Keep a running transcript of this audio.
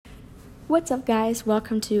What's up, guys?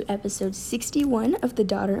 Welcome to episode 61 of the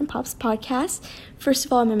Daughter and Pops podcast. First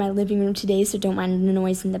of all, I'm in my living room today, so don't mind the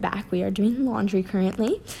noise in the back. We are doing laundry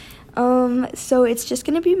currently. So it's just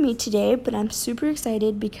going to be me today, but I'm super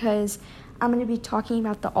excited because I'm going to be talking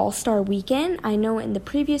about the All-Star Weekend. I know in the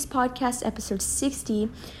previous podcast, episode 60,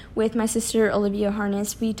 with my sister Olivia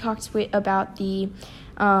Harness, we talked about the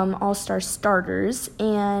All-Star starters,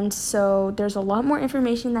 and so there's a lot more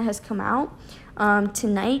information that has come out.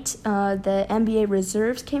 Tonight, the NBA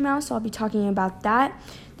reserves came out, so I'll be talking about that.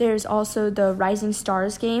 There's also the Rising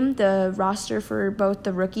Stars game. The roster for both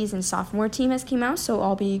the rookies and sophomore team has came out, so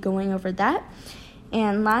I'll be going over that.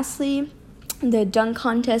 And lastly, the dunk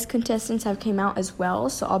contest contestants have came out as well,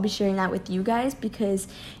 so I'll be sharing that with you guys because,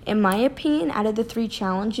 in my opinion, out of the three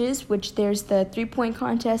challenges, which there's the 3-point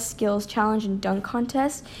contest, skills challenge, and dunk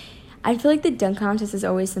contest, I feel like the dunk contest is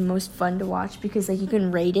always the most fun to watch because you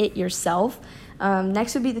can rate it yourself.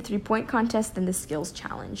 Next would be the 3-point contest and the skills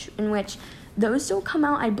challenge, in which those don't come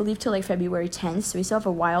out, I believe, till February 10th, so we still have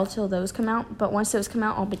a while till those come out. But once those come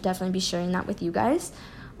out, I'll definitely be sharing that with you guys.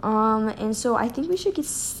 And so I think we should get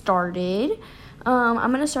started.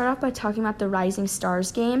 I'm going to start off by talking about the Rising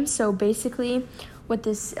Stars game. So basically, what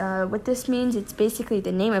this means, it's basically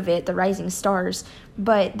the name of it, the Rising Stars,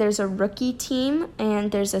 but there's a rookie team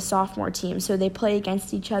and there's a sophomore team, so they play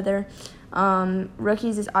against each other.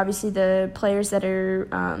 Rookies is obviously the players that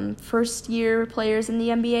are first-year players in the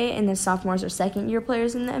NBA, and then sophomores are second-year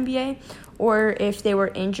players in the NBA, or if they were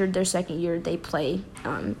injured their second year, they play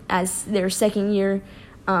as their second year.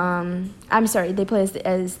 They play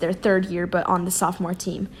as their third year, but on the sophomore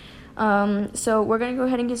team. So we're going to go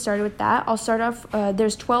ahead and get started with that. I'll start off,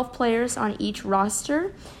 there's 12 players on each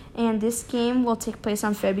roster, and this game will take place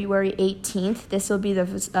on February 18th. This will be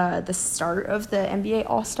the start of the NBA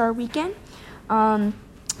All-Star Weekend. So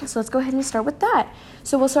let's go ahead and start with that.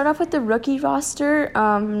 So we'll start off with the rookie roster.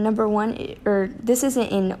 Number one, or this isn't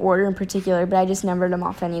in order in particular, but I just numbered them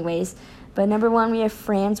off anyways. But number one, we have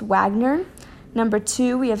Franz Wagner. Number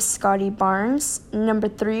 2, we have Scotty Barnes. Number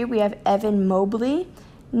 3, we have Evan Mobley.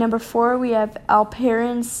 Number 4, we have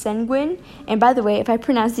Alperen Sengun. And by the way, if I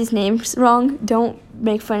pronounce these names wrong, don't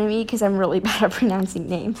make fun of me because I'm really bad at pronouncing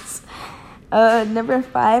names. Number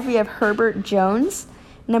 5, we have Herbert Jones.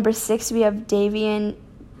 Number 6, we have Davian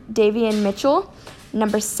Mitchell.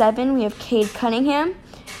 Number 7, we have Cade Cunningham.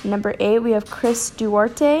 Number 8, we have Chris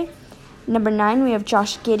Duarte. Number 9, we have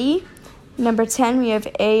Josh Giddey. Number 10, we have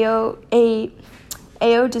Ayo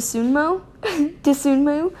Dosunmu.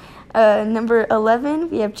 Number 11,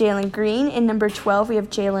 we have Jalen Green, and number 12, we have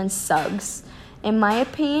Jalen Suggs. In my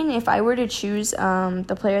opinion, if I were to choose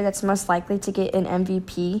the player that's most likely to get an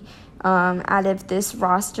MVP out of this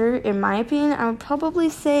roster, in my opinion, I would probably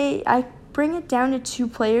say I bring it down to 2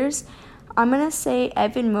 players. I'm going to say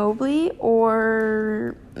Evan Mobley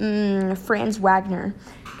or Franz Wagner,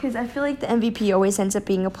 because I feel like the MVP always ends up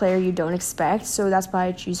being a player you don't expect, so that's why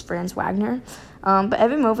I choose Franz Wagner. But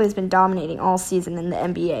Evan Mobley has been dominating all season in the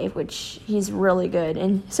NBA, which he's really good.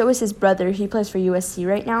 And so is his brother. He plays for USC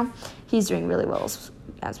right now. He's doing really well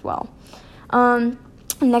as well.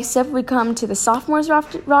 Next up, we come to the sophomores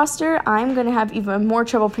roster. I'm going to have even more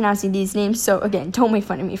trouble pronouncing these names, so again, don't make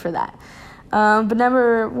fun of me for that. But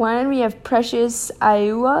number 1, we have Precious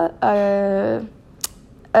Achiuwa.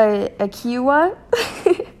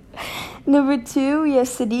 Number 2, we have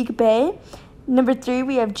Sadiq Bey. Number 3,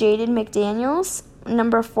 we have Jaden McDaniels.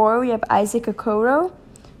 Number 4, we have Isaac Okoro.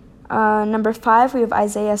 Number 5, we have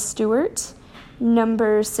Isaiah Stewart.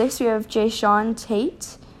 Number 6, we have Jayshawn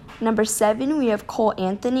Tate. Number 7, we have Cole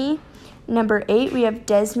Anthony. Number 8, we have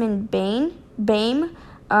Desmond Bame.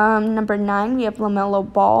 Number 9, we have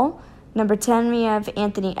LaMelo Ball. Number 10, we have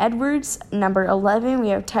Anthony Edwards. Number 11, we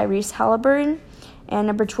have Tyrese Halliburton. And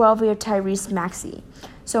number 12, we have Tyrese Maxey.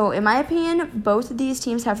 So, in my opinion, both of these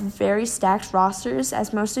teams have very stacked rosters.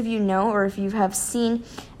 As most of you know, or if you have seen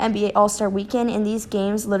NBA All-Star Weekend, in these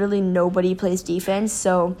games, literally nobody plays defense.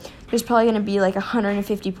 So, there's probably going to be like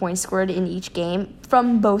 150 points scored in each game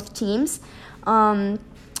from both teams.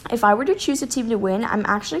 If I were to choose a team to win, I'm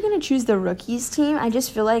actually going to choose the rookies team. I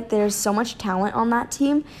just feel like there's so much talent on that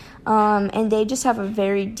team. And they just have a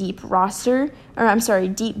very deep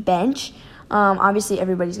deep bench. Obviously,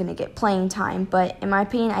 everybody's going to get playing time, but in my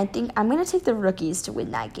opinion, I think I'm going to take the rookies to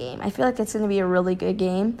win that game. I feel like it's going to be a really good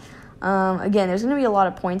game. Again, there's going to be a lot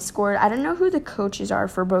of points scored. I don't know who the coaches are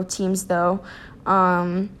for both teams, though,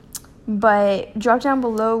 but drop down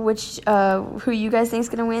below who you guys think is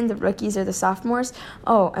going to win, the rookies or the sophomores.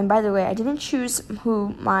 Oh, and by the way, I didn't choose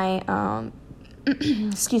who my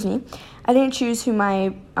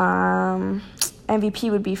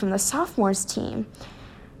MVP would be from the sophomores team.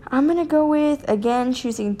 I'm going to go with, again,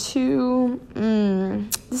 choosing two.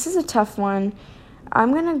 This is a tough one.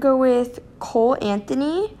 I'm going to go with Cole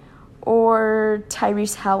Anthony or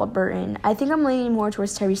Tyrese Halliburton. I think I'm leaning more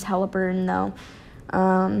towards Tyrese Halliburton, though.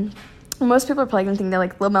 Most people are probably going to think that,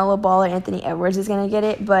 like, LaMelo Ball or Anthony Edwards is going to get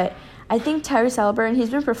it, but I think Tyrese Halliburton, he's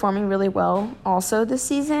been performing really well also this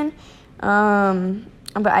season.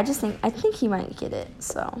 But I think he might get it,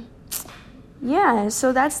 so. Yeah,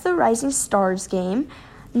 so that's the Rising Stars game.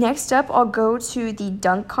 Next up, I'll go to the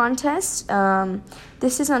dunk contest.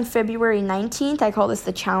 This is on February 19th. I call this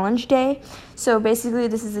the Challenge Day. So basically,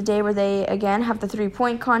 this is the day where they, again, have the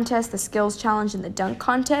 3-point contest, the skills challenge, and the dunk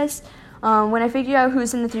contest. When I figure out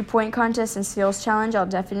who's in the 3-point contest and skills challenge, I'll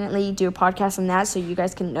definitely do a podcast on that so you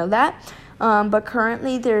guys can know that. But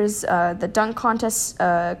currently, there's the dunk contest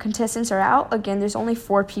contestants are out. Again, there's only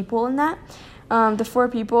 4 people in that. The 4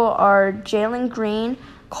 people are Jalen Green,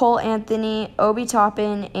 Cole Anthony, Obi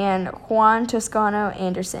Toppin, and Juan Toscano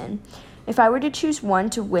Anderson. If I were to choose one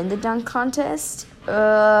to win the dunk contest,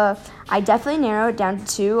 I definitely narrow it down to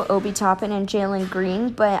 2, Obi Toppin and Jalen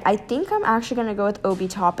Green, but I think I'm actually going to go with Obi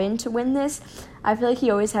Toppin to win this. I feel like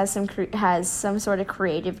he always has some sort of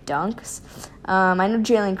creative dunks. I know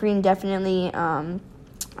Jalen Green definitely,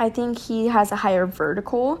 I think he has a higher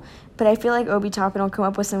vertical, but I feel like Obi Toppin will come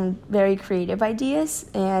up with some very creative ideas,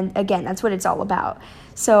 and again, that's what it's all about.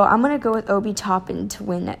 So I'm going to go with Obi Toppin to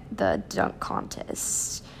win the dunk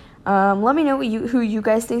contest. Let me know who you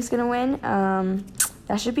guys think is going to win.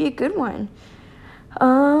 That should be a good one.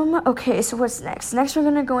 Okay, so what's next? Next, we're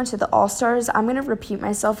going to go into the All-Stars. I'm going to repeat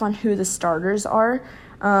myself on who the starters are.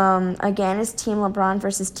 Again, it's Team LeBron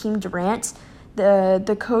versus Team Durant.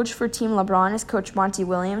 The coach for Team LeBron is Coach Monty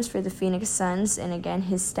Williams for the Phoenix Suns, and again,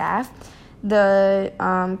 his staff. The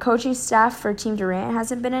coaching staff for Team Durant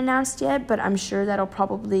hasn't been announced yet, but I'm sure that'll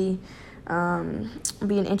probably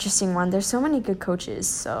be an interesting one. There's so many good coaches,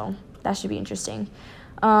 so that should be interesting.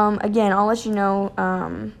 Again, I'll let you know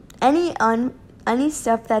any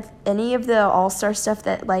stuff that any of the All-Star stuff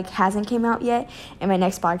that like hasn't came out yet. In my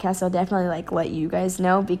next podcast, I'll definitely like let you guys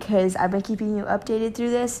know because I've been keeping you updated through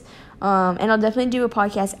this. And I'll definitely do a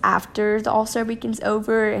podcast after the All-Star weekend's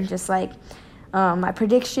over and just like my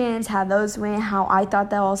predictions, how those went, how I thought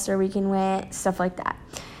the All-Star weekend went, stuff like that.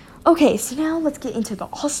 Okay, so now let's get into the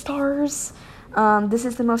All-Stars. This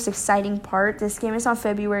is the most exciting part. This game is on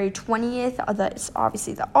February 20th. That's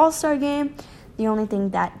obviously the All-Star game, the only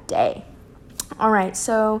thing that day. All right,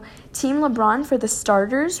 so Team LeBron for the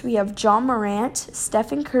starters, we have John Morant,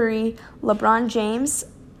 Stephen Curry, LeBron James,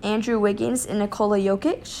 Andrew Wiggins, and Nikola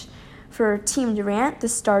Jokic. For Team Durant, the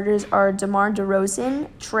starters are DeMar DeRozan,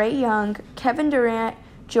 Trae Young, Kevin Durant,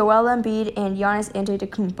 Joel Embiid, and Giannis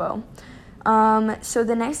Antetokounmpo. So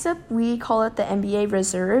the next up, we call it the NBA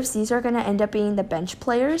reserves. These are going to end up being the bench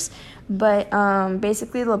players, but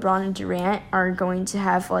basically LeBron and Durant are going to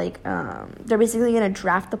have they're basically going to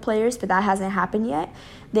draft the players, but that hasn't happened yet.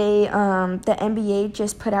 The NBA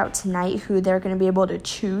just put out tonight who they're going to be able to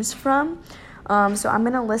choose from. So I'm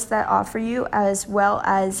going to list that off for you, as well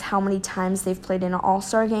as how many times they've played in an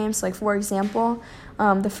All-Star game. So, like, for example,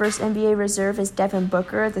 the first NBA reserve is Devin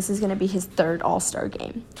Booker. This is going to be his 3rd All-Star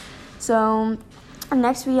game. So,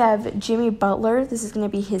 next we have Jimmy Butler. This is going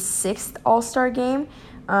to be his 6th All-Star game.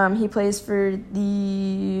 He plays for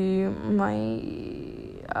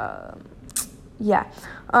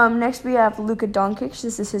next we have Luka Doncic.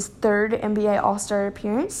 This is his 3rd NBA All-Star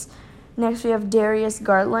appearance. Next, we have Darius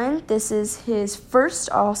Garland. This is his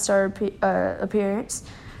 1st All-Star appearance.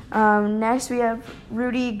 Next, we have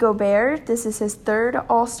Rudy Gobert. This is his 3rd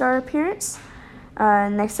All-Star appearance.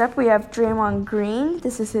 Next up, we have Draymond Green.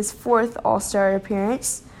 This is his 4th All-Star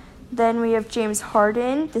appearance. Then we have James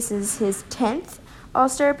Harden. This is his 10th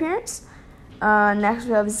All-Star appearance. Next,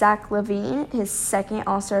 we have Zach LaVine, his 2nd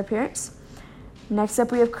All-Star appearance. Next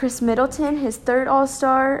up, we have Chris Middleton, his 3rd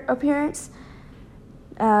All-Star appearance.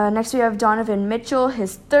 Next, we have Donovan Mitchell,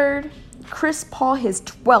 his 3rd. Chris Paul, his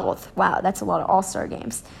 12th. Wow, that's a lot of All-Star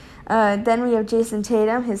games. Then we have Jason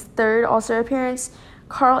Tatum, his 3rd All-Star appearance.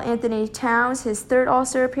 Karl Anthony Towns, his 3rd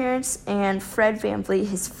All-Star appearance. And Fred VanVleet,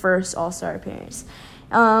 his 1st All-Star appearance.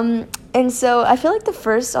 And so I feel like the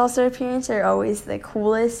first All-Star appearance are always the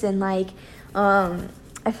coolest. And, I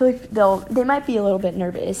feel like they might be a little bit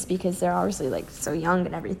nervous because they're obviously, so young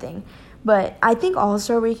and everything. But I think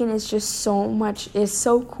All-Star Weekend is just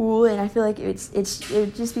so cool, and I feel like it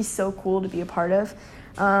would just be so cool to be a part of.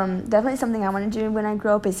 Definitely something I want to do when I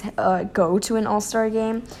grow up is go to an All-Star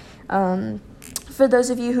game. For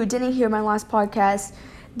those of you who didn't hear my last podcast,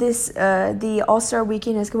 the All-Star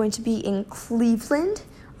Weekend is going to be in Cleveland,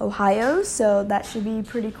 Ohio, so that should be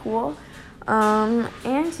pretty cool.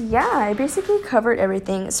 And yeah, I basically covered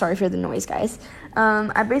everything. Sorry for the noise, guys.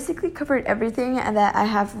 I basically covered everything that I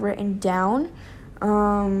have written down.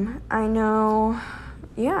 I know,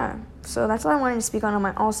 yeah. So that's all I wanted to speak on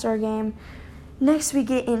my All-Star game. Next, we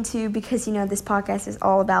get into, because, this podcast is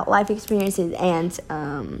all about life experiences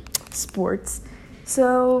and sports.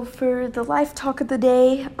 So for the life talk of the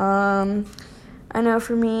day, I know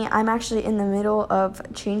for me, I'm actually in the middle of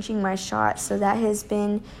changing my shot, so that has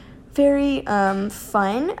been very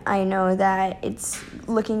fun. I know that it's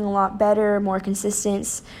looking a lot better, more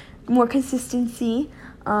consistency.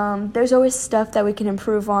 There's always stuff that we can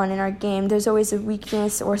improve on in our game. There's always a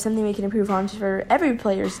weakness or something we can improve on for every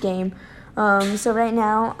player's game. So right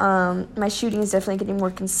now, my shooting is definitely getting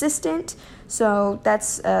more consistent. So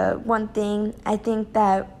that's one thing. I think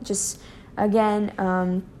that just, again,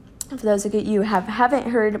 for those of you who haven't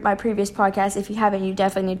heard my previous podcast, if you haven't, you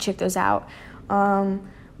definitely need to check those out.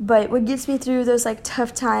 But what gets me through those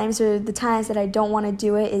tough times or the times that I don't want to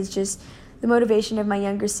do it is just the motivation of my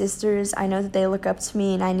younger sisters. I know that they look up to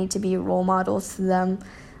me and I need to be role models to them.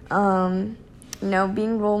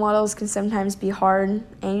 Being role models can sometimes be hard,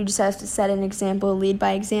 and you just have to set an example, lead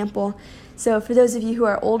by example. So for those of you who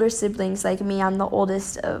are older siblings like me, I'm the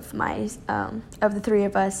oldest of my of the three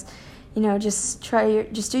of us. Just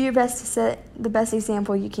do your best to set the best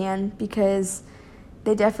example you can, because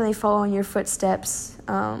they definitely follow in your footsteps.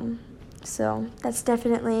 So that's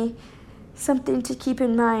definitely something to keep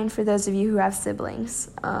in mind for those of you who have siblings.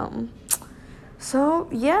 So,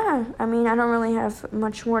 yeah, I don't really have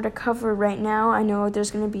much more to cover right now. I know there's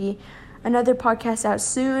going to be another podcast out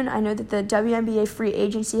soon. I know that the WNBA free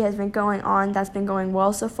agency has been going on. That's been going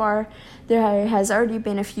well so far. There has already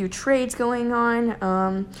been a few trades going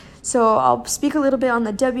on. So I'll speak a little bit on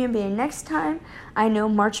the WNBA next time. I know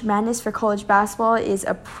March Madness for college basketball is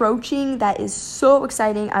approaching. That is so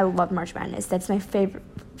exciting. I love March Madness. That's my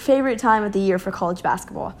favorite time of the year for college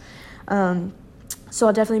basketball. So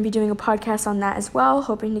I'll definitely be doing a podcast on that as well,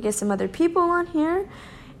 hoping to get some other people on here.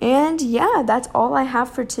 And yeah, that's all I have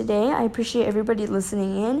for today. I appreciate everybody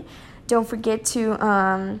listening in. Don't forget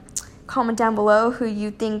to comment down below who you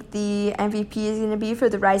think the MVP is going to be for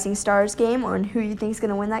the Rising Stars game, or who you think is going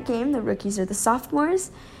to win that game, the rookies or the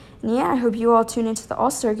sophomores. And yeah, I hope you all tune into the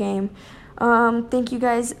All-Star game. Thank you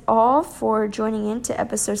guys all for joining in to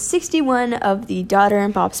episode 61 of the Daughter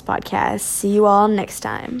and Pops podcast. See you all next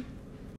time.